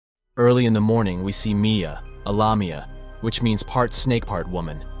Early in the morning, we see Miia, a Lamia, which means part snake part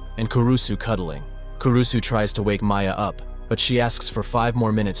woman, and Kurusu cuddling. Kurusu tries to wake Miia up, but she asks for 5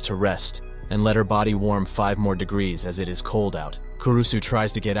 more minutes to rest and let her body warm 5 more degrees as it is cold out. Kurusu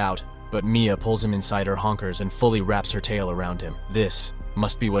tries to get out, but Miia pulls him inside her honkers and fully wraps her tail around him. This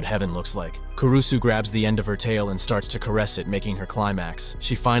must be what heaven looks like. Kurusu grabs the end of her tail and starts to caress it, making her climax.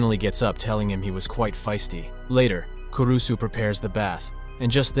 She finally gets up, telling him he was quite feisty. Later, Kurusu prepares the bath,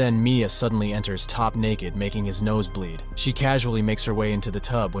 and just then Miia suddenly enters top naked, making his nose bleed. She casually makes her way into the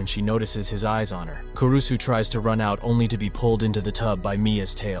tub when she notices his eyes on her. Kurusu tries to run out only to be pulled into the tub by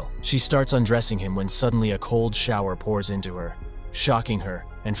Mia's tail. She starts undressing him when suddenly a cold shower pours into her, shocking her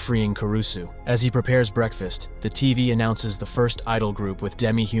and freeing Kurusu. As he prepares breakfast, the TV announces the first idol group with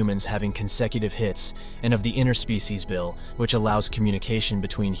demi-humans having consecutive hits, and of the Interspecies Bill, which allows communication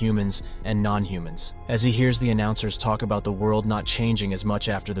between humans and non-humans. As he hears the announcers talk about the world not changing as much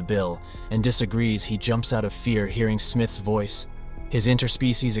after the bill, and disagrees, he jumps out of fear hearing Smith's voice. His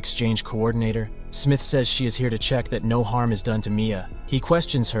Interspecies Exchange Coordinator, Smith says she is here to check that no harm is done to Miia. He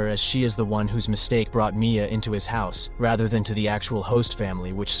questions her as she is the one whose mistake brought Miia into his house, rather than to the actual host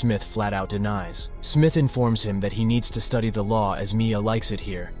family, which Smith flat out denies. Smith informs him that he needs to study the law as Miia likes it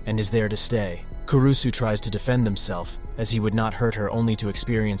here, and is there to stay. Kurusu tries to defend himself, as he would not hurt her only to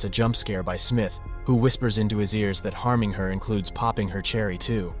experience a jump scare by Smith, who whispers into his ears that harming her includes popping her cherry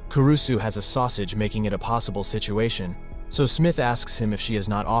too. Kurusu has a sausage, making it a possible situation, so Smith asks him if she has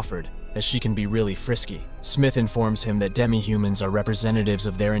not offered, as she can be really frisky. Smith informs him that demi-humans are representatives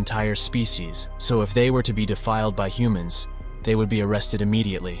of their entire species, so if they were to be defiled by humans, they would be arrested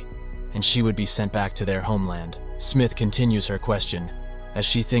immediately, and she would be sent back to their homeland. Smith continues her question, as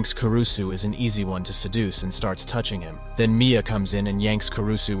she thinks Kurusu is an easy one to seduce and starts touching him. Then Miia comes in and yanks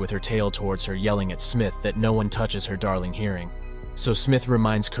Kurusu with her tail towards her, yelling at Smith that no one touches her darling hearing. So Smith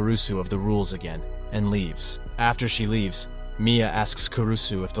reminds Kurusu of the rules again, and leaves. After she leaves, Miia asks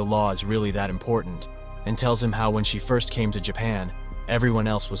Kurusu if the law is really that important, and tells him how when she first came to Japan, everyone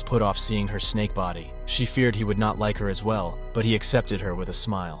else was put off seeing her snake body. She feared he would not like her as well, but he accepted her with a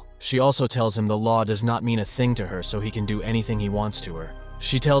smile. She also tells him the law does not mean a thing to her, so he can do anything he wants to her.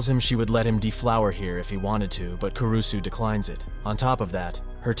 She tells him she would let him deflower here if he wanted to, but Kurusu declines it. On top of that,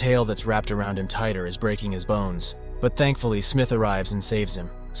 her tail that's wrapped around him tighter is breaking his bones, but thankfully Smith arrives and saves him.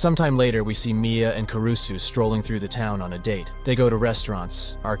 Sometime later, we see Miia and Kurusu strolling through the town on a date. They go to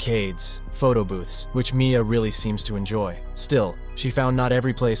restaurants, arcades, photo booths, which Miia really seems to enjoy. Still, she found not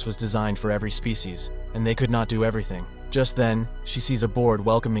every place was designed for every species, and they could not do everything. Just then, she sees a board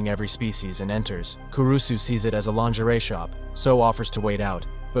welcoming every species and enters. Kurusu sees it as a lingerie shop, so offers to wait out,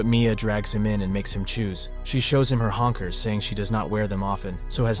 but Miia drags him in and makes him choose. She shows him her honkers, saying she does not wear them often,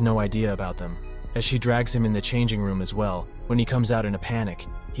 so has no idea about them. As she drags him in the changing room as well, when he comes out in a panic,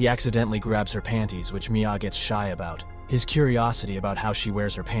 he accidentally grabs her panties, which Miia gets shy about. His curiosity about how she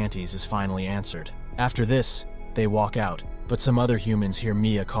wears her panties is finally answered. After this, they walk out, but some other humans hear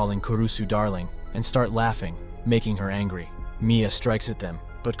Miia calling Kurusu darling and start laughing, making her angry. Miia strikes at them,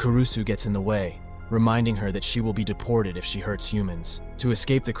 but Kurusu gets in the way, reminding her that she will be deported if she hurts humans. To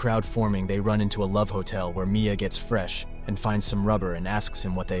escape the crowd forming, they run into a love hotel where Miia gets fresh and finds some rubber and asks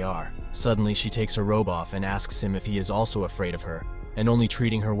him what they are. Suddenly, she takes her robe off and asks him if he is also afraid of her, and only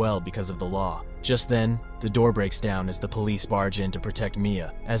treating her well because of the law. Just then, the door breaks down as the police barge in to protect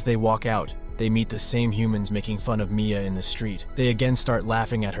Miia. As they walk out, they meet the same humans making fun of Miia in the street. They again start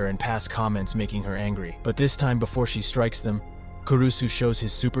laughing at her and pass comments making her angry. But this time, before she strikes them, Kurusu shows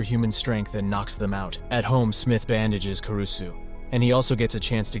his superhuman strength and knocks them out. At home, Smith bandages Kurusu, and he also gets a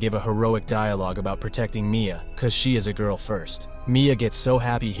chance to give a heroic dialogue about protecting Miia, cause she is a girl first. Miia gets so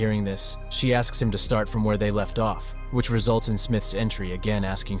happy hearing this, she asks him to start from where they left off, which results in Smith's entry again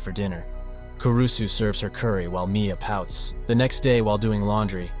asking for dinner. Kurusu serves her curry while Miia pouts. The next day, while doing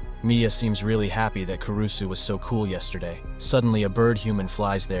laundry, Miia seems really happy that Kurusu was so cool yesterday. Suddenly, a bird human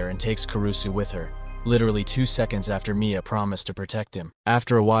flies there and takes Kurusu with her, literally 2 seconds after Miia promised to protect him.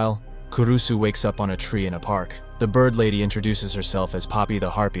 After a while, Kurusu wakes up on a tree in a park. The bird lady introduces herself as Poppy the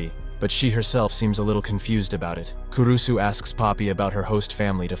Harpy, but she herself seems a little confused about it. Kurusu asks Poppy about her host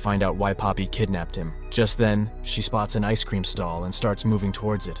family to find out why Poppy kidnapped him. Just then, she spots an ice cream stall and starts moving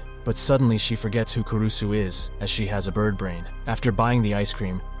towards it. But suddenly she forgets who Kurusu is, as she has a bird brain. After buying the ice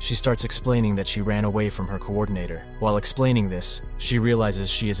cream, she starts explaining that she ran away from her coordinator. While explaining this, she realizes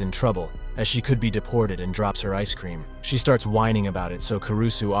she is in trouble, as she could be deported, and drops her ice cream. She starts whining about it, so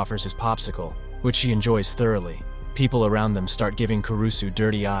Kurusu offers his popsicle, which she enjoys thoroughly. People around them start giving Kurusu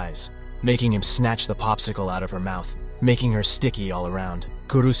dirty eyes, making him snatch the popsicle out of her mouth, making her sticky all around.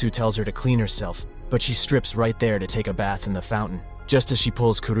 Kurusu tells her to clean herself, but she strips right there to take a bath in the fountain. Just as she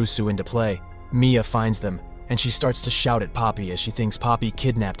pulls Kurusu into play, Miia finds them, and she starts to shout at Poppy as she thinks Poppy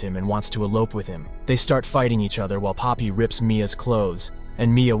kidnapped him and wants to elope with him. They start fighting each other while Poppy rips Mia's clothes, and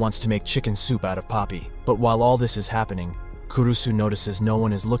Miia wants to make chicken soup out of Poppy. But while all this is happening, Kurusu notices no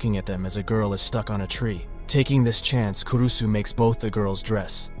one is looking at them as a girl is stuck on a tree. Taking this chance, Kurusu makes both the girls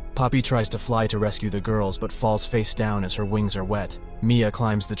dress. Poppy tries to fly to rescue the girls but falls face down as her wings are wet. Miia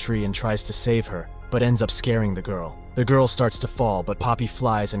climbs the tree and tries to save her, but ends up scaring the girl. The girl starts to fall, but Poppy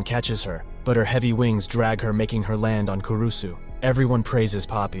flies and catches her, but her heavy wings drag her, making her land on Kurusu. Everyone praises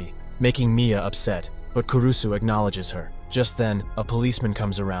Poppy, making Miia upset, but Kurusu acknowledges her. Just then, a policeman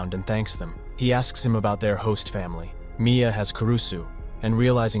comes around and thanks them. He asks him about their host family. Miia has Kurusu, and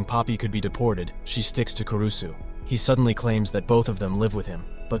realizing Poppy could be deported, she sticks to Kurusu. He suddenly claims that both of them live with him,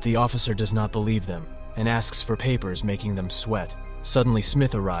 but the officer does not believe them, and asks for papers, making them sweat. Suddenly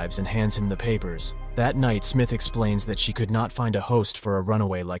Smith arrives and hands him the papers. That night, Smith explains that she could not find a host for a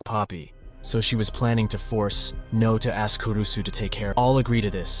runaway like Poppy, so she was planning to force No to ask Kurusu to take care. All agree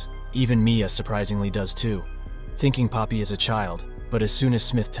to this. Even Miia surprisingly does too, thinking Poppy is a child, but as soon as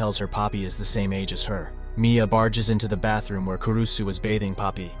Smith tells her Poppy is the same age as her, Miia barges into the bathroom where Kurusu is bathing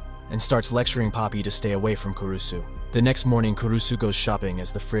Poppy, and starts lecturing Poppy to stay away from Kurusu. The next morning, Kurusu goes shopping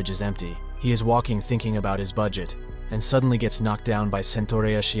as the fridge is empty. He is walking thinking about his budget, and suddenly gets knocked down by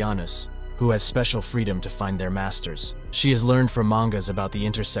Centaurea Shianus, who has special freedom to find their masters. She has learned from mangas about the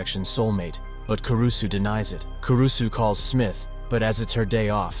intersection soulmate, but Kurusu denies it. Kurusu calls Smith, but as it's her day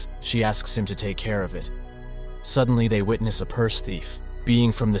off, she asks him to take care of it. Suddenly they witness a purse thief.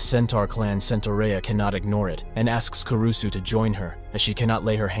 Being from the Centaur clan, Centaurea cannot ignore it, and asks Kurusu to join her, as she cannot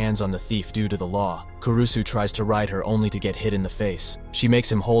lay her hands on the thief due to the law. Kurusu tries to ride her only to get hit in the face. She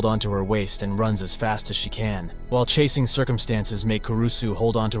makes him hold onto her waist and runs as fast as she can. While chasing, circumstances make Kurusu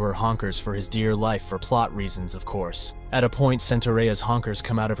hold onto her honkers for his dear life, for plot reasons, of course. At a point, Centaurea's honkers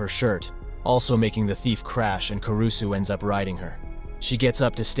come out of her shirt, also making the thief crash, and Kurusu ends up riding her. She gets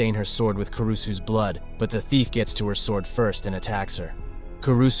up to stain her sword with Kurusu's blood, but the thief gets to her sword first and attacks her.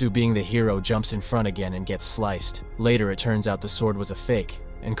 Kurusu, being the hero, jumps in front again and gets sliced. Later, it turns out the sword was a fake,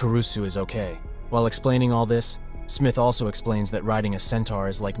 and Kurusu is okay. While explaining all this, Smith also explains that riding a centaur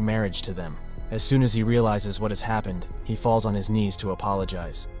is like marriage to them. As soon as he realizes what has happened, he falls on his knees to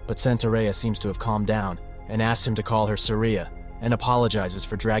apologize. But Centaurea seems to have calmed down, and asks him to call her Saria, and apologizes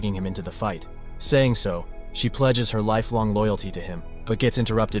for dragging him into the fight. Saying so, she pledges her lifelong loyalty to him, but gets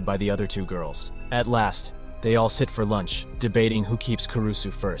interrupted by the other two girls. At last, they all sit for lunch, debating who keeps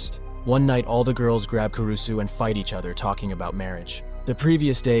Kurusu first. One night, all the girls grab Kurusu and fight each other, talking about marriage. The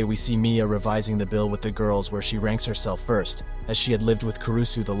previous day, we see Miia revising the bill with the girls where she ranks herself first, as she had lived with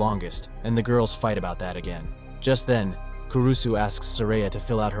Kurusu the longest, and the girls fight about that again. Just then, Kurusu asks Saria to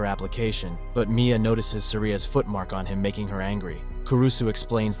fill out her application, but Miia notices Saria's footmark on him, making her angry. Kurusu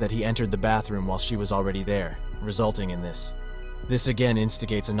explains that he entered the bathroom while she was already there, resulting in this. This again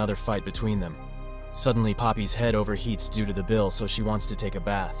instigates another fight between them. Suddenly, Poppy's head overheats due to the bill, so she wants to take a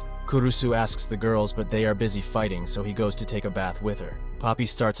bath. Kurusu asks the girls, but they are busy fighting, so he goes to take a bath with her. Poppy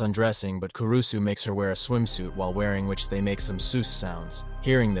starts undressing, but Kurusu makes her wear a swimsuit, while wearing which they make some soos sounds.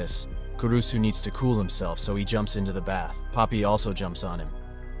 Hearing this, Kurusu needs to cool himself, so he jumps into the bath. Poppy also jumps on him.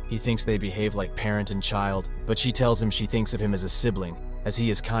 He thinks they behave like parent and child, but she tells him she thinks of him as a sibling, as he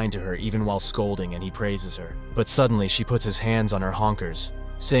is kind to her even while scolding, and he praises her. But suddenly she puts his hands on her honkers,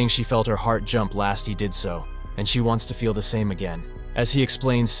 saying she felt her heart jump last he did so, and she wants to feel the same again. As he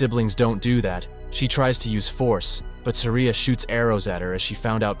explains siblings don't do that, she tries to use force, but Saria shoots arrows at her as she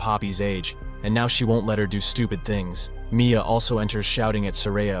found out Poppy's age, and now she won't let her do stupid things. Miia also enters shouting at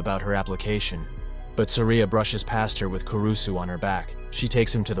Saria about her application, but Saria brushes past her with Kurusu on her back. She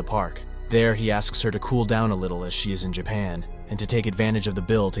takes him to the park. There, he asks her to cool down a little as she is in Japan, and to take advantage of the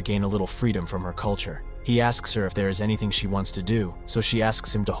bill to gain a little freedom from her culture. He asks her if there is anything she wants to do, so she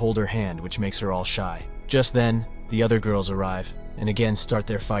asks him to hold her hand, which makes her all shy. Just then, the other girls arrive, and again start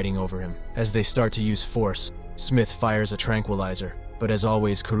their fighting over him. As they start to use force, Smith fires a tranquilizer, but as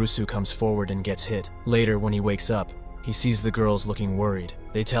always, Kurusu comes forward and gets hit. Later, when he wakes up, he sees the girls looking worried.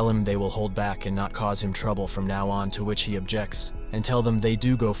 They tell him they will hold back and not cause him trouble from now on, to which he objects, and tell them they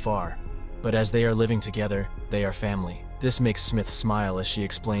do go far. But as they are living together, they are family. This makes Smith smile as she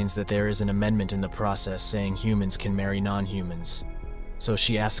explains that there is an amendment in the process saying humans can marry non-humans. So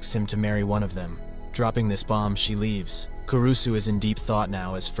she asks him to marry one of them. Dropping this bomb, she leaves. Kurusu is in deep thought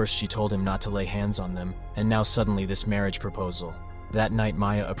now, as first she told him not to lay hands on them, and now suddenly this marriage proposal. That night,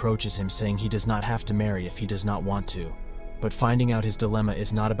 Miia approaches him saying he does not have to marry if he does not want to. But finding out his dilemma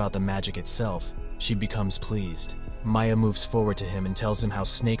is not about the magic itself, she becomes pleased. Miia moves forward to him and tells him how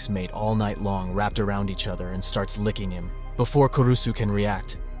snakes mate all night long wrapped around each other and starts licking him. Before Kurusu can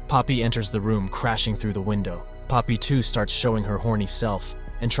react, Poppy enters the room, crashing through the window. Poppy too starts showing her horny self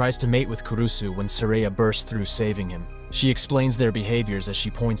and tries to mate with Kurusu when Saraya bursts through, saving him. She explains their behaviors as she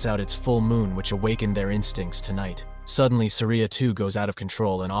points out it's full moon, which awakened their instincts tonight. Suddenly, Saraya too goes out of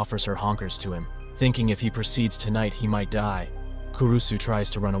control and offers her honkers to him, thinking if he proceeds tonight he might die. Kurusu tries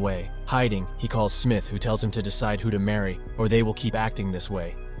to run away. Hiding, he calls Smith, who tells him to decide who to marry, or they will keep acting this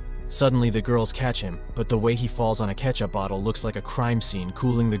way. Suddenly the girls catch him, but the way he falls on a ketchup bottle looks like a crime scene,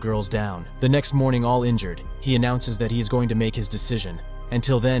 cooling the girls down. The next morning, all injured, he announces that he is going to make his decision.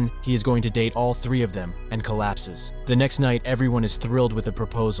 Until then, he is going to date all three of them, and collapses. The next night, everyone is thrilled with the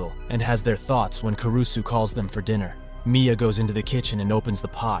proposal, and has their thoughts when Kurusu calls them for dinner. Miia goes into the kitchen and opens the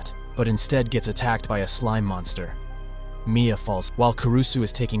pot, but instead gets attacked by a slime monster. Miia falls. While Kurusu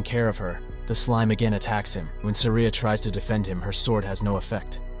is taking care of her, the slime again attacks him. When Saraya tries to defend him, her sword has no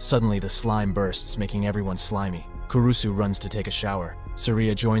effect. Suddenly, the slime bursts, making everyone slimy. Kurusu runs to take a shower.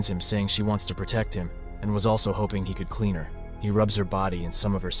 Saraya joins him, saying she wants to protect him, and was also hoping he could clean her. He rubs her body and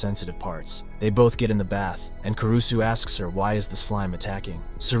some of her sensitive parts. They both get in the bath, and Kurusu asks her why is the slime attacking.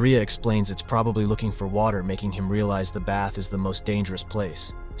 Saraya explains it's probably looking for water, making him realize the bath is the most dangerous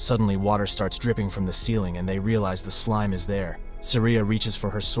place. Suddenly, water starts dripping from the ceiling, and they realize the slime is there. Saraya reaches for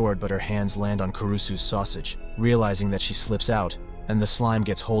her sword, but her hands land on Kurusu's sausage. Realizing that, she slips out, and the slime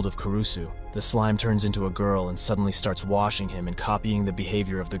gets hold of Kurusu. The slime turns into a girl and suddenly starts washing him and copying the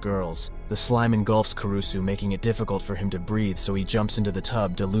behavior of the girls. The slime engulfs Kurusu, making it difficult for him to breathe, so he jumps into the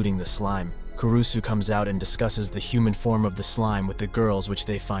tub, diluting the slime. Kurusu comes out and discusses the human form of the slime with the girls, which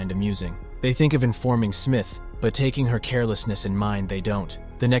they find amusing. They think of informing Smith, but taking her carelessness in mind, they don't.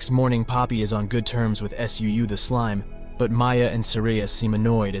 The next morning, Poppy is on good terms with Suu the slime, but Miia and Saraya seem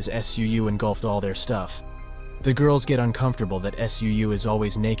annoyed as Suu engulfed all their stuff. The girls get uncomfortable that Suu is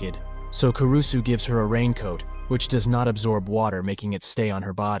always naked, so Kurusu gives her a raincoat, which does not absorb water, making it stay on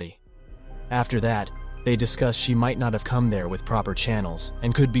her body. After that, they discuss she might not have come there with proper channels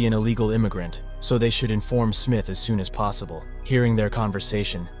and could be an illegal immigrant, so they should inform Smith as soon as possible. Hearing their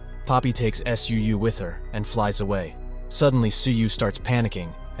conversation, Poppy takes Suu with her and flies away. Suddenly, Suu starts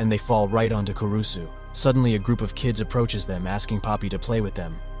panicking, and they fall right onto Kurusu. Suddenly, a group of kids approaches them, asking Poppy to play with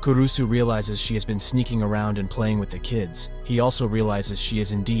them. Kurusu realizes she has been sneaking around and playing with the kids. He also realizes she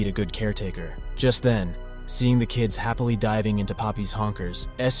is indeed a good caretaker. Just then, seeing the kids happily diving into Poppy's honkers,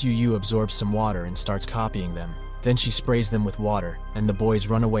 Suu absorbs some water and starts copying them. Then she sprays them with water, and the boys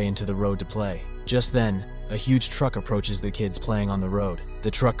run away into the road to play. Just then, a huge truck approaches the kids playing on the road.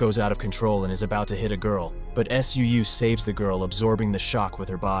 The truck goes out of control and is about to hit a girl, but Suu saves the girl, absorbing the shock with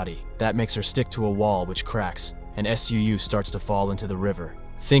her body. That makes her stick to a wall, which cracks, and Suu starts to fall into the river.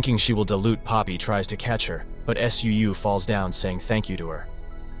 Thinking she will dilute, Poppy tries to catch her, but Suu falls down, saying thank you to her.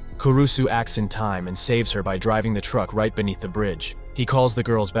 Kurusu acts in time and saves her by driving the truck right beneath the bridge. He calls the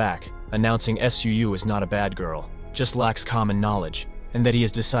girls back, announcing Suu is not a bad girl, just lacks common knowledge, and that he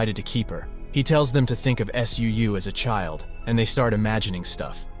has decided to keep her. He tells them to think of Suu as a child, and they start imagining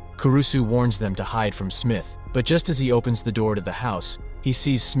stuff. Kurusu warns them to hide from Smith, but just as he opens the door to the house, he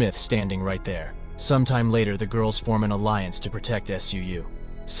sees Smith standing right there. Sometime later, the girls form an alliance to protect Suu.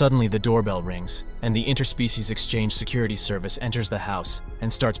 Suddenly, the doorbell rings, and the Interspecies Exchange Security Service enters the house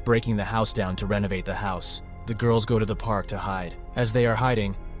and starts breaking the house down to renovate the house. The girls go to the park to hide. As they are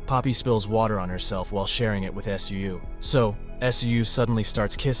hiding, Poppy spills water on herself while sharing it with Suu. So, Suu suddenly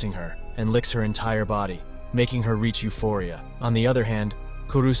starts kissing her and licks her entire body, making her reach euphoria. On the other hand,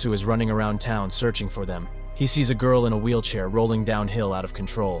 Kurusu is running around town searching for them. He sees a girl in a wheelchair rolling downhill out of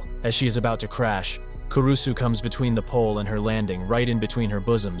control. As she is about to crash, Kurusu comes between the pole and her, landing right in between her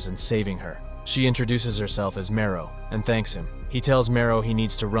bosoms and saving her. She introduces herself as Mero and thanks him. He tells Mero he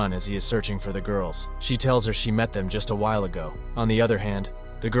needs to run as he is searching for the girls. She tells her she met them just a while ago. On the other hand,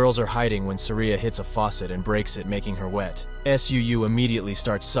 the girls are hiding when Saraya hits a faucet and breaks it, making her wet. Suu immediately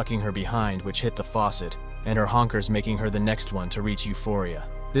starts sucking her behind, which hit the faucet, and her honkers, making her the next one to reach euphoria.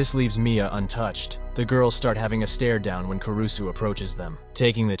 This leaves Miia untouched. The girls start having a stare down when Kurusu approaches them.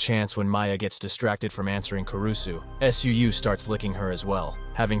 Taking the chance when Miia gets distracted from answering Kurusu, Suu starts licking her as well.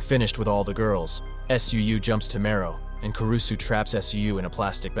 Having finished with all the girls, Suu jumps to Mero, and Kurusu traps Suu in a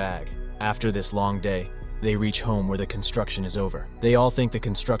plastic bag. After this long day, they reach home where the construction is over. They all think the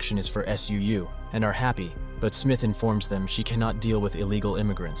construction is for Suu and are happy, but Smith informs them she cannot deal with illegal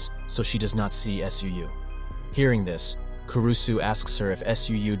immigrants, so she does not see Suu. Hearing this, Kurusu asks her if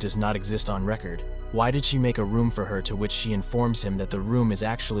Suu does not exist on record. Why did she make a room for her, to which she informs him that the room is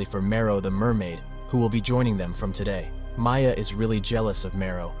actually for Mero the mermaid, who will be joining them from today. Miia is really jealous of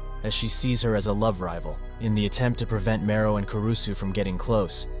Mero, as she sees her as a love rival. In the attempt to prevent Mero and Kurusu from getting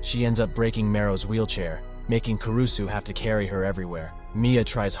close, she ends up breaking Mero's wheelchair, making Kurusu have to carry her everywhere. Miia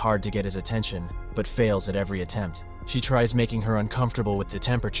tries hard to get his attention, but fails at every attempt. She tries making her uncomfortable with the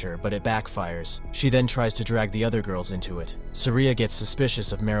temperature, but it backfires. She then tries to drag the other girls into it. Saria gets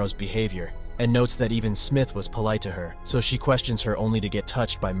suspicious of Mero's behavior, and notes that even Smith was polite to her, so she questions her only to get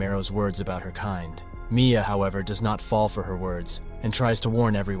touched by Mero's words about her kind. Miia, however, does not fall for her words, and tries to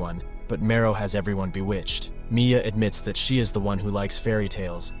warn everyone, but Mero has everyone bewitched. Miia admits that she is the one who likes fairy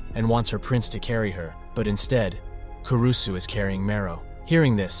tales, and wants her prince to carry her, but instead, Kurusu is carrying Mero.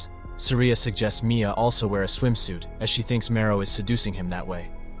 Hearing this, Saria suggests Miia also wear a swimsuit, as she thinks Mero is seducing him that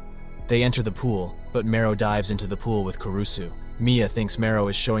way. They enter the pool, but Mero dives into the pool with Kurusu. Miia thinks Mero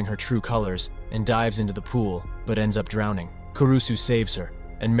is showing her true colors, and dives into the pool, but ends up drowning. Kurusu saves her,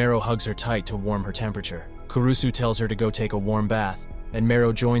 and Mero hugs her tight to warm her temperature. Kurusu tells her to go take a warm bath, and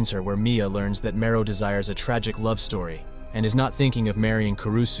Mero joins her, where Miia learns that Mero desires a tragic love story, and is not thinking of marrying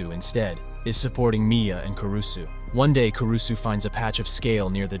Kurusu, instead, is supporting Miia and Kurusu. One day, Kurusu finds a patch of scale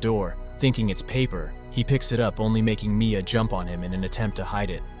near the door. Thinking it's paper, he picks it up, only making Miia jump on him in an attempt to hide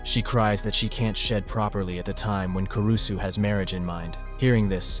it. She cries that she can't shed properly at the time when Kurusu has marriage in mind. Hearing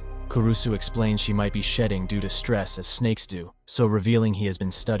this, Kurusu explains she might be shedding due to stress, as snakes do, so revealing he has been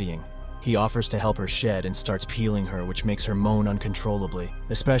studying. He offers to help her shed and starts peeling her, which makes her moan uncontrollably,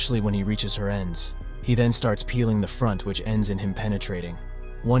 especially when he reaches her ends. He then starts peeling the front, which ends in him penetrating.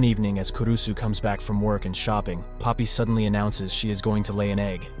 One evening, as Kurusu comes back from work and shopping, Poppy suddenly announces she is going to lay an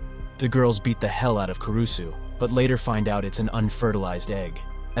egg. The girls beat the hell out of Kurusu, but later find out it's an unfertilized egg.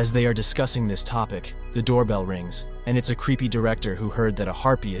 As they are discussing this topic, the doorbell rings, and it's a creepy director who heard that a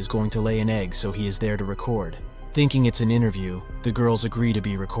harpy is going to lay an egg, so he is there to record. Thinking it's an interview, the girls agree to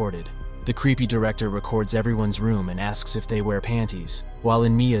be recorded. The creepy director records everyone's room and asks if they wear panties. While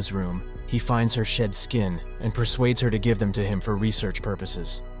in Mia's room, he finds her shed skin and persuades her to give them to him for research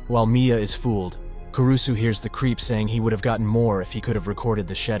purposes. While Miia is fooled, Kurusu hears the creep saying he would have gotten more if he could have recorded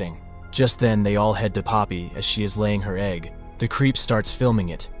the shedding. Just then, they all head to Poppy as she is laying her egg. The creep starts filming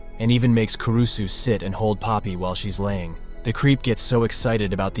it, and even makes Kurusu sit and hold Poppy while she's laying. The creep gets so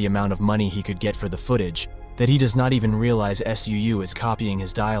excited about the amount of money he could get for the footage that he does not even realize SUU is copying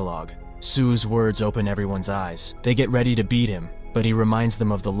his dialogue. Suu's words open everyone's eyes. They get ready to beat him, but he reminds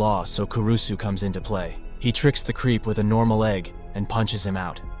them of the law, so Kurusu comes into play. He tricks the creep with a normal egg and punches him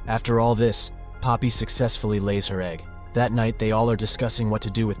out. After all this, Poppy successfully lays her egg. That night, they all are discussing what to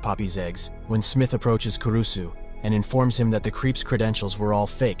do with Poppy's eggs, when Smith approaches Kurusu and informs him that the creep's credentials were all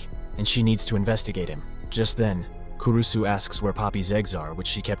fake, and she needs to investigate him. Just then, Kurusu asks where Poppy's eggs are, which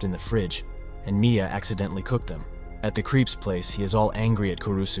she kept in the fridge, and Miia accidentally cooked them. At the creep's place, he is all angry at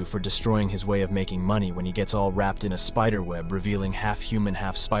Kurusu for destroying his way of making money when he gets all wrapped in a spider web, revealing half-human,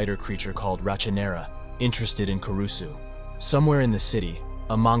 half-spider creature called Rachanera, interested in Kurusu. Somewhere in the city,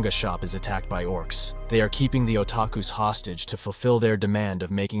 a manga shop is attacked by orcs. They are keeping the otakus hostage to fulfill their demand of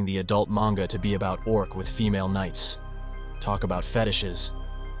making the adult manga to be about orc with female knights. Talk about fetishes.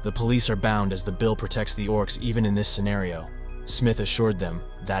 The police are bound as the bill protects the orcs even in this scenario. Smith assured them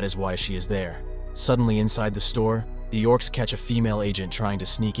that is why she is there. Suddenly inside the store, the orcs catch a female agent trying to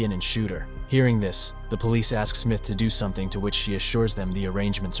sneak in and shoot her. Hearing this, the police ask Smith to do something, to which she assures them the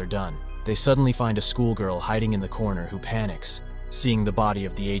arrangements are done. They suddenly find a schoolgirl hiding in the corner who panics, seeing the body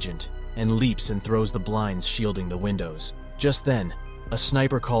of the agent, and leaps and throws the blinds shielding the windows. Just then, a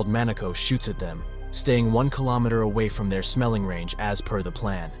sniper called Manako shoots at them, staying 1 kilometer away from their smelling range as per the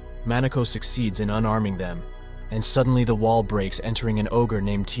plan. Manako succeeds in unarming them, and suddenly the wall breaks, entering an ogre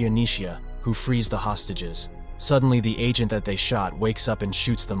named Tionisia, who frees the hostages. Suddenly, the agent that they shot wakes up and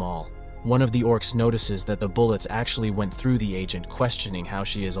shoots them all. One of the orcs notices that the bullets actually went through the agent, questioning how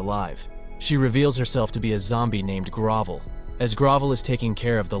she is alive. She reveals herself to be a zombie named Grovel. As Grovel is taking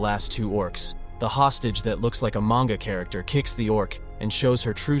care of the last 2 orcs, the hostage that looks like a manga character kicks the orc and shows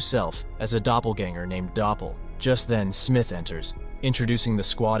her true self as a doppelganger named Doppel. Just then, Smith enters, introducing the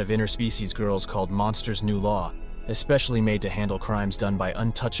squad of interspecies girls called Monsters New Law, especially made to handle crimes done by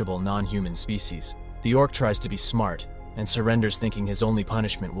untouchable non-human species. The orc tries to be smart and surrenders, thinking his only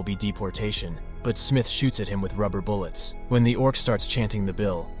punishment will be deportation, but Smith shoots at him with rubber bullets. When the orc starts chanting the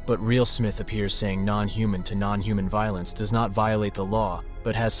bill, but real Smith appears saying non-human to non-human violence does not violate the law,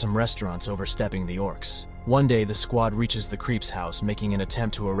 but has some restaurants overstepping the orcs. One day, the squad reaches the creep's house, making an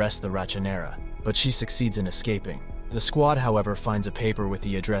attempt to arrest the Rachanera, but she succeeds in escaping. The squad, however, finds a paper with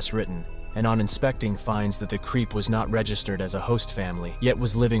the address written, and on inspecting finds that the creep was not registered as a host family, yet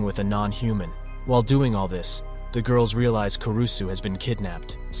was living with a non-human. While doing all this, the girls realize Kurusu has been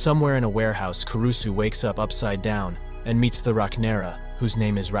kidnapped. Somewhere in a warehouse, Kurusu wakes up upside down and meets the Rachanera, whose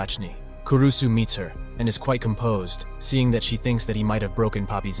name is Rachni. Kurusu meets her and is quite composed, seeing that she thinks that he might have broken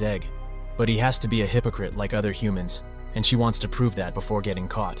Poppy's egg. but he has to be a hypocrite like other humans, and she wants to prove that before getting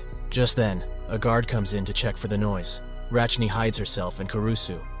caught. Just then, a guard comes in to check for the noise. Rachni hides herself in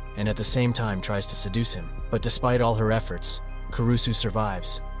Kurusu, and at the same time tries to seduce him. But despite all her efforts, Kurusu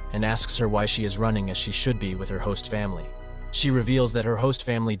survives, and asks her why she is running as she should be with her host family. She reveals that her host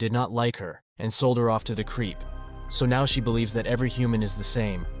family did not like her, and sold her off to the creep. So now she believes that every human is the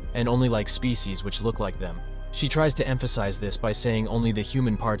same, and only likes species which look like them. She tries to emphasize this by saying only the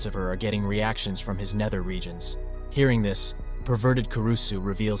human parts of her are getting reactions from his nether regions. Hearing this, perverted Kurusu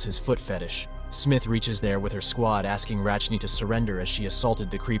reveals his foot fetish. Smith reaches there with her squad asking Rachni to surrender as she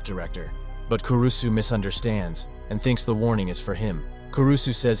assaulted the creep director. But Kurusu misunderstands, and thinks the warning is for him.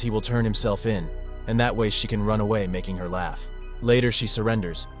 Kurusu says he will turn himself in, and that way she can run away, making her laugh. Later she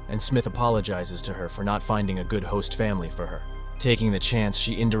surrenders, and Smith apologizes to her for not finding a good host family for her. Taking the chance,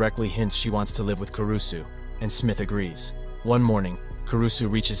 she indirectly hints she wants to live with Kurusu, and Smith agrees. One morning,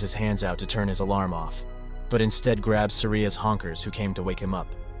 Kurusu reaches his hands out to turn his alarm off, but instead grabs Saria's honkers who came to wake him up.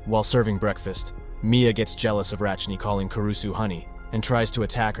 While serving breakfast, Miia gets jealous of Rachni calling Kurusu honey, and tries to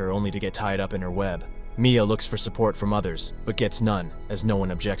attack her only to get tied up in her web. Miia looks for support from others, but gets none, as no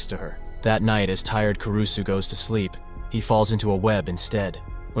one objects to her. That night, as tired Kurusu goes to sleep, he falls into a web instead.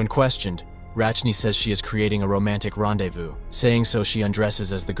 When questioned, Rachni says she is creating a romantic rendezvous. Saying so, she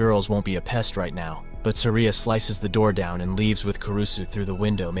undresses as the girls won't be a pest right now. But Saria slices the door down and leaves with Kurusu through the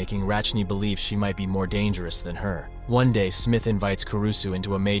window, making Rachni believe she might be more dangerous than her. One day, Smith invites Kurusu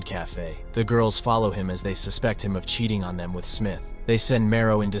into a maid cafe. The girls follow him as they suspect him of cheating on them with Smith. They send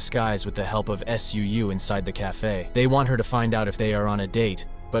Mero in disguise with the help of SUU inside the cafe. They want her to find out if they are on a date,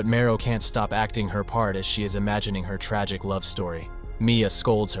 but Mero can't stop acting her part as she is imagining her tragic love story. Miia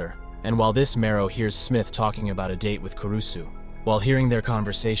scolds her, and while this, Mero hears Smith talking about a date with Kurusu. While hearing their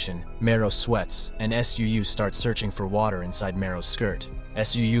conversation, Mero sweats, and SUU starts searching for water inside Mero's skirt.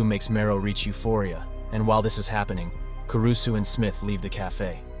 SUU makes Mero reach euphoria, and while this is happening, Kurusu and Smith leave the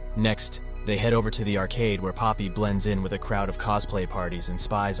cafe. Next, they head over to the arcade where Poppy blends in with a crowd of cosplay parties and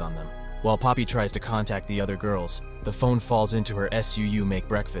spies on them. While Poppy tries to contact the other girls, the phone falls into her SUU make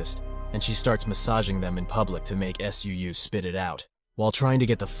breakfast, and she starts massaging them in public to make SUU spit it out. While trying to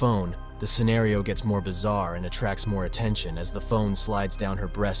get the phone, the scenario gets more bizarre and attracts more attention as the phone slides down her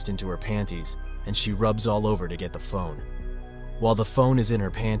breast into her panties, and she rubs all over to get the phone. While the phone is in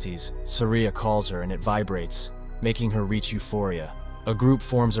her panties, Saria calls her and it vibrates, making her reach euphoria. A group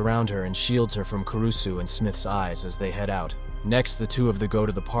forms around her and shields her from Kurusu and Smith's eyes as they head out. Next, the two of them go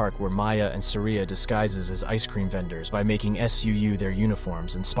to the park where Miia and Saria disguises as ice cream vendors by making SUU their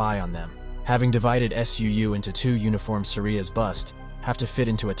uniforms and spy on them. Having divided SUU into two uniforms, Saria's bust have to fit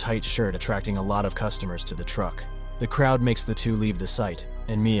into a tight shirt, attracting a lot of customers to the truck. The crowd makes the two leave the site,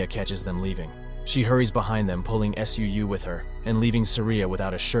 and Miia catches them leaving. She hurries behind them, pulling SUU with her, and leaving Saria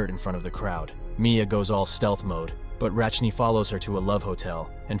without a shirt in front of the crowd. Miia goes all stealth mode, but Rachni follows her to a love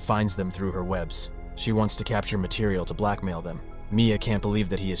hotel and finds them through her webs. She wants to capture material to blackmail them. Miia can't believe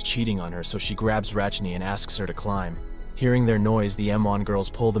that he is cheating on her, so she grabs Rachni and asks her to climb. Hearing their noise, the M1 girls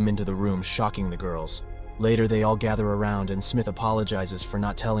pull them into the room, shocking the girls. Later, they all gather around, and Smith apologizes for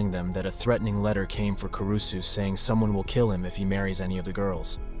not telling them that a threatening letter came for Kurusu saying someone will kill him if he marries any of the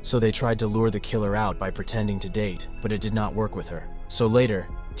girls. So they tried to lure the killer out by pretending to date, but it did not work with her. So later,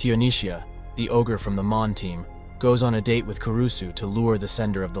 Tionisia, the ogre from the Mon team, goes on a date with Kurusu to lure the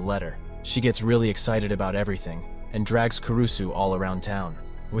sender of the letter. She gets really excited about everything, and drags Kurusu all around town.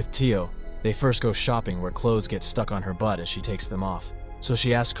 With Tio, they first go shopping where clothes get stuck on her butt as she takes them off. So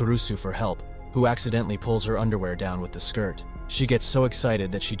she asks Kurusu for help, who accidentally pulls her underwear down with the skirt. She gets so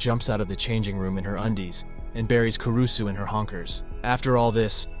excited that she jumps out of the changing room in her undies and buries Kurusu in her honkers. After all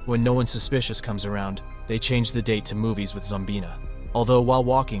this, when no one suspicious comes around, they change the date to movies with Zombina. Although while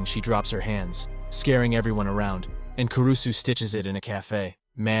walking, she drops her hands, scaring everyone around, and Kurusu stitches it in a cafe.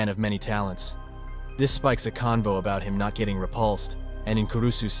 Man of many talents. This spikes a convo about him not getting repulsed, and in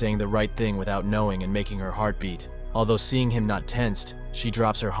Kurusu saying the right thing without knowing and making her heart beat. Although seeing him not tensed, she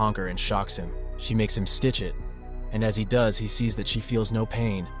drops her honker and shocks him. She makes him stitch it, and as he does, he sees that she feels no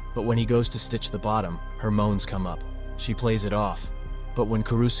pain, but when he goes to stitch the bottom, her moans come up. She plays it off, but when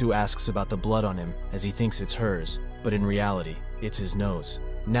Kurusu asks about the blood on him, as he thinks it's hers, but in reality, it's his nose.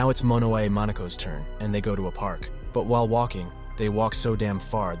 Now it's Monoe Monaco's turn, and they go to a park. But while walking, they walk so damn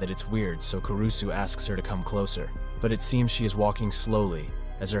far that it's weird, so Kurusu asks her to come closer. But it seems she is walking slowly,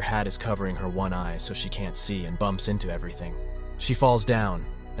 as her hat is covering her one eye so she can't see and bumps into everything. She falls down,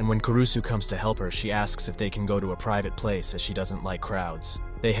 and when Kurusu comes to help her, she asks if they can go to a private place as she doesn't like crowds.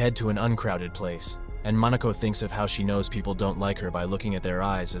 They head to an uncrowded place, and Monaco thinks of how she knows people don't like her by looking at their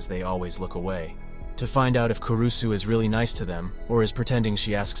eyes as they always look away. to find out if Kurusu is really nice to them or is pretending.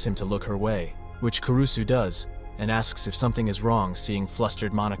 She asks him to look her way, which Kurusu does, and asks if something is wrong, seeing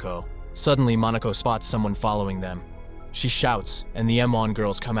flustered Monoko. Suddenly, Monoko spots someone following them. She shouts, and the M1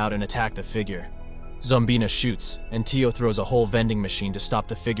 girls come out and attack the figure. Zombina shoots, and Tio throws a whole vending machine to stop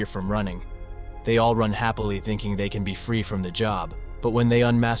the figure from running. They all run happily, thinking they can be free from the job, but when they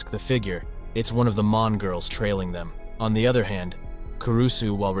unmask the figure, it's one of the Mon girls trailing them. On the other hand,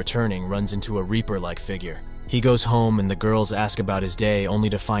 Kurusu, while returning, runs into a Reaper-like figure. He goes home and the girls ask about his day, only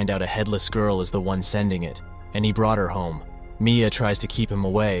to find out a headless girl is the one sending it, and he brought her home. Miia tries to keep him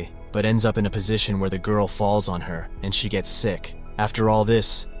away, but ends up in a position where the girl falls on her, and she gets sick. After all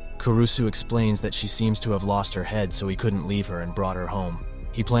this, Kurusu explains that she seems to have lost her head, so he couldn't leave her and brought her home.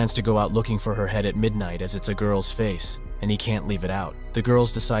 He plans to go out looking for her head at midnight, as it's a girl's face, and he can't leave it out. The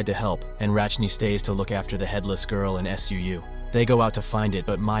girls decide to help, and Rachni stays to look after the headless girl in SUU. They go out to find it,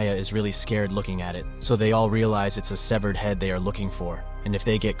 but Miia is really scared looking at it, so they all realize it's a severed head they are looking for, and if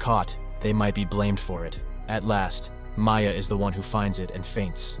they get caught, they might be blamed for it. At last, Miia is the one who finds it and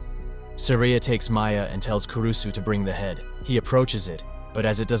faints. Saria takes Miia and tells Kurusu to bring the head. He approaches it, but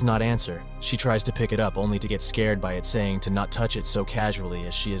as it does not answer, she tries to pick it up, only to get scared by it, saying to not touch it so casually,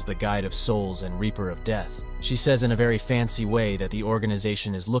 as she is the guide of souls and reaper of death. She says in a very fancy way that the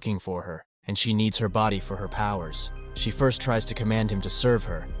organization is looking for her, and she needs her body for her powers. She first tries to command him to serve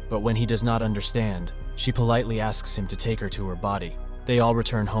her, but when he does not understand, she politely asks him to take her to her body. They all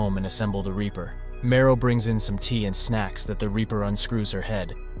return home and assemble the Reaper. Mero brings in some tea and snacks that the Reaper unscrews her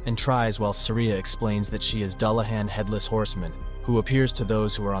head, and tries, while Saria explains that she is Dullahan Headless Horseman, who appears to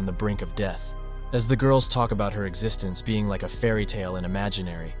those who are on the brink of death. As the girls talk about her existence being like a fairy tale and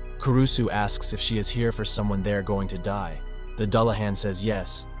imaginary, Kurusu asks if she is here for someone there going to die. The Dullahan says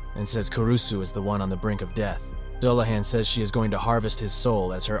yes, and says Kurusu is the one on the brink of death. Dullahan says she is going to harvest his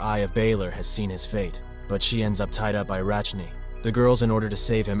soul, as her Eye of Baylor has seen his fate, but she ends up tied up by Rachni. The girls, in order to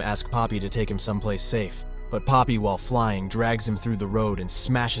save him, ask Poppy to take him someplace safe, but Poppy, while flying, drags him through the road and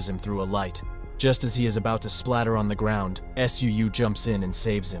smashes him through a light. Just as he is about to splatter on the ground, SUU jumps in and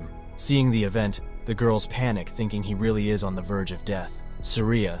saves him. Seeing the event, the girls panic, thinking he really is on the verge of death.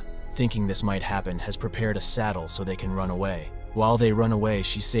 Saria, thinking this might happen, has prepared a saddle so they can run away. While they run away,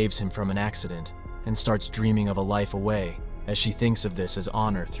 she saves him from an accident, and starts dreaming of a life away, as she thinks of this as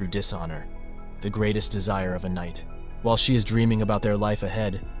honor through dishonor, the greatest desire of a knight. While she is dreaming about their life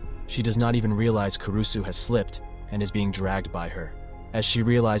ahead, she does not even realize Kurusu has slipped and is being dragged by her. As she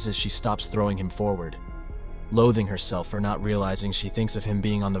realizes, she stops throwing him forward. Loathing herself for not realizing, she thinks of him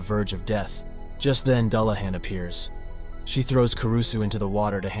being on the verge of death. Just then, Dullahan appears. She throws Kurusu into the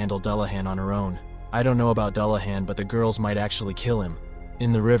water to handle Dullahan on her own. I don't know about Dullahan, but the girls might actually kill him.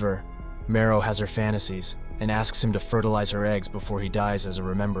 In the river, Mero has her fantasies and asks him to fertilize her eggs before he dies as a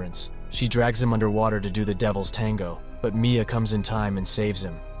remembrance. She drags him underwater to do the devil's tango, but Miia comes in time and saves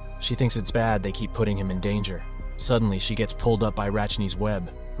him. She thinks it's bad they keep putting him in danger. Suddenly, she gets pulled up by Rachni's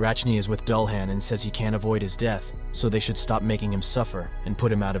web. Rachni is with Dullahan and says he can't avoid his death, so they should stop making him suffer and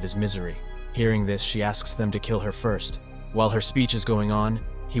put him out of his misery. Hearing this, she asks them to kill her first. While her speech is going on,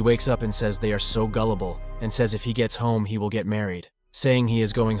 he wakes up and says they are so gullible, and says if he gets home, he will get married. Saying he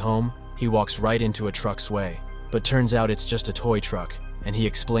is going home, he walks right into a truck's way, but turns out it's just a toy truck, and he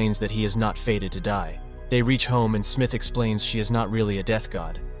explains that he is not fated to die. They reach home and Smith explains she is not really a death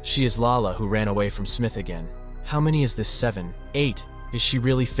god. She is Lala, who ran away from Smith again. How many is this? 7? 8? Is she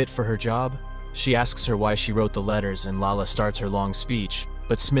really fit for her job? She asks her why she wrote the letters, and Lala starts her long speech,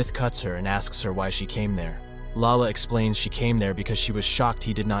 but Smith cuts her and asks her why she came there. Lala explains she came there because she was shocked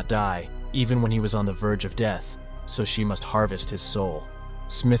he did not die, even when he was on the verge of death, so she must harvest his soul.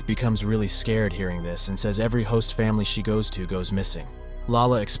 Smith becomes really scared hearing this and says every host family she goes to goes missing.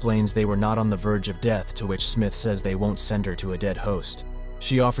 Lala explains they were not on the verge of death, to which Smith says they won't send her to a dead host.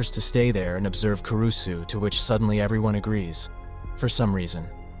 She offers to stay there and observe Kurusu, to which suddenly everyone agrees. For some reason.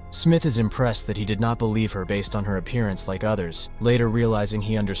 Smith is impressed that he did not believe her based on her appearance like others, later realizing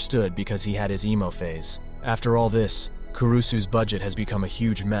he understood because he had his emo phase. After all this, Kurusu's budget has become a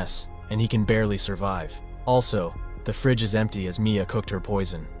huge mess, and he can barely survive. Also, the fridge is empty as Miia cooked her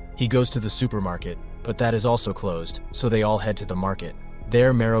poison. He goes to the supermarket, but that is also closed, so they all head to the market.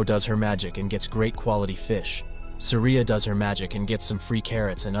 There, Mero does her magic and gets great quality fish. Saria does her magic and gets some free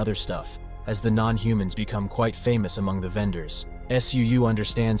carrots and other stuff, as the non-humans become quite famous among the vendors. SUU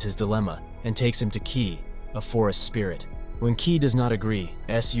understands his dilemma and takes him to Ki, a forest spirit. When Ki does not agree,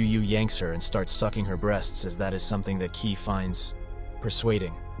 SUU yanks her and starts sucking her breasts, as that is something that Ki finds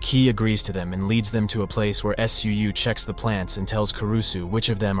persuading. Ki agrees to them and leads them to a place where SUU checks the plants and tells Kurusu which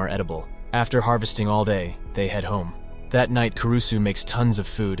of them are edible. After harvesting all day, they head home. That night, Kurusu makes tons of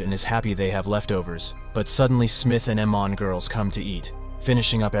food and is happy they have leftovers, but suddenly Smith and Emon girls come to eat,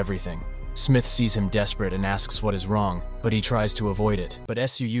 finishing up everything. Smith sees him desperate and asks what is wrong, but he tries to avoid it. But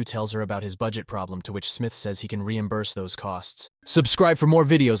SUU tells her about his budget problem, to which Smith says he can reimburse those costs. Subscribe for more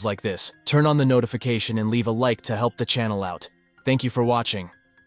videos like this, turn on the notification and leave a like to help the channel out. Thank you for watching.